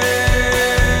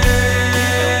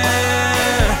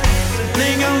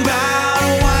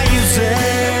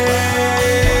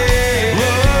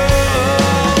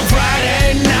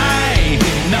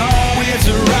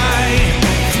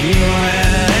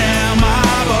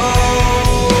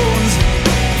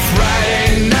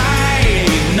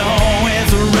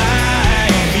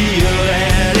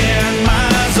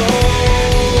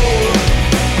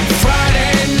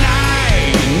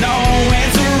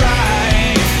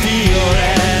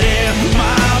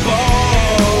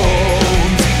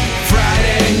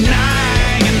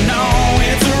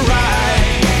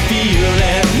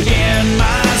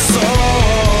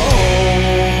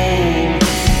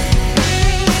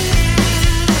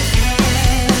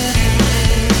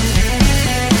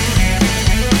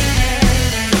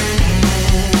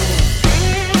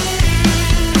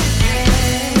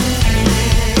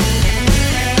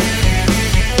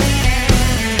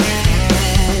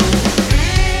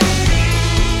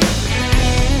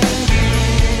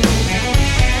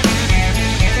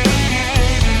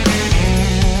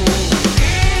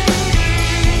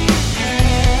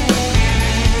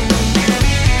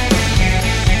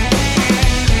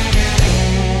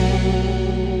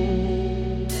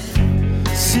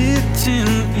 Sitting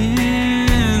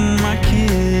in my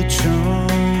kitchen,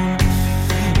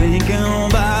 thinking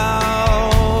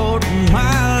about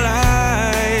my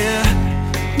life.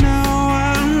 Now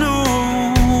I know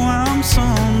I'm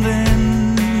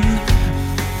something.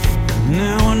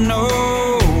 Now I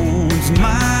know it's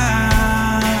my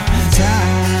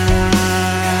time.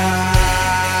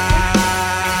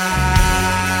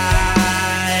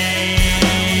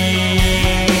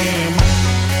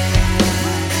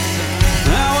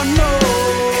 Now I know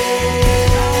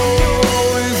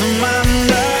it's my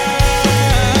night.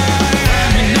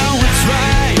 You know it's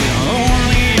right,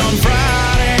 only on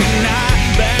Friday night.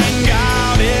 Thank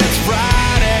God it's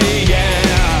Friday,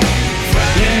 yeah.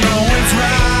 You know it's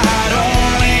right,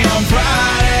 only on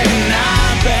Friday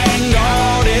night. Thank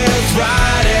God it's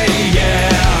Friday, yeah.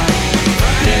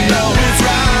 You know it's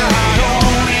right,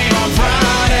 only on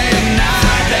Friday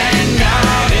night. Thank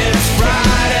God it's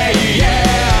Friday, yeah.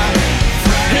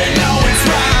 You know it's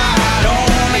right,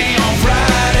 only on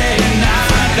Friday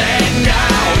night. Thank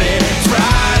God it's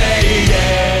Friday, yeah.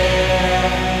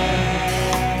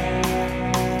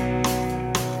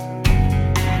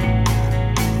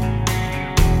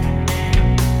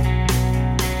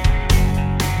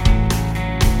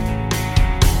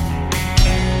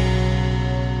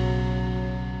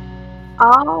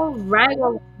 All right.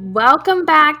 Well, welcome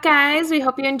back, guys. We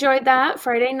hope you enjoyed that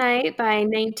Friday Night by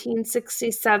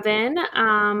 1967.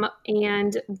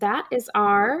 And that is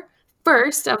our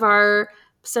first of our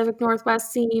Pacific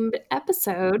Northwest themed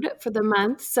episode for the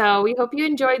month. So we hope you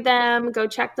enjoyed them. Go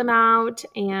check them out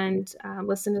and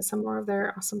listen to some more of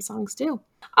their awesome songs too.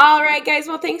 All right, guys.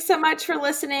 Well, thanks so much for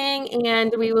listening.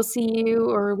 And we will see you,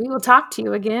 or we will talk to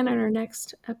you again in our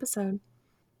next episode.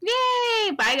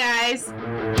 Yay! Bye, guys.